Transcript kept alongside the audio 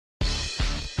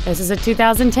This is a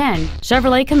 2010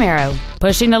 Chevrolet Camaro,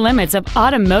 pushing the limits of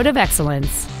automotive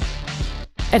excellence.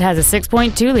 It has a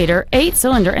 6.2-liter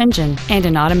 8-cylinder engine and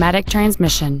an automatic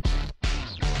transmission.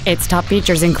 Its top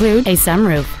features include a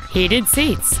sunroof, heated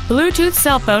seats, Bluetooth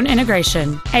cell phone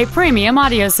integration, a premium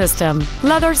audio system,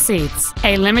 leather seats,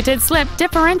 a limited slip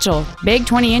differential, big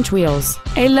 20-inch wheels,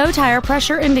 a low tire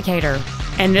pressure indicator,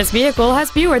 and this vehicle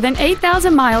has fewer than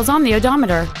 8,000 miles on the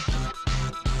odometer.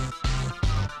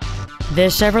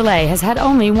 This Chevrolet has had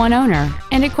only one owner,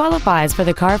 and it qualifies for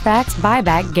the Carfax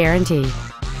buyback guarantee.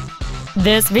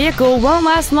 This vehicle won't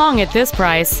last long at this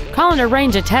price. Call and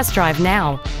arrange a test drive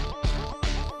now.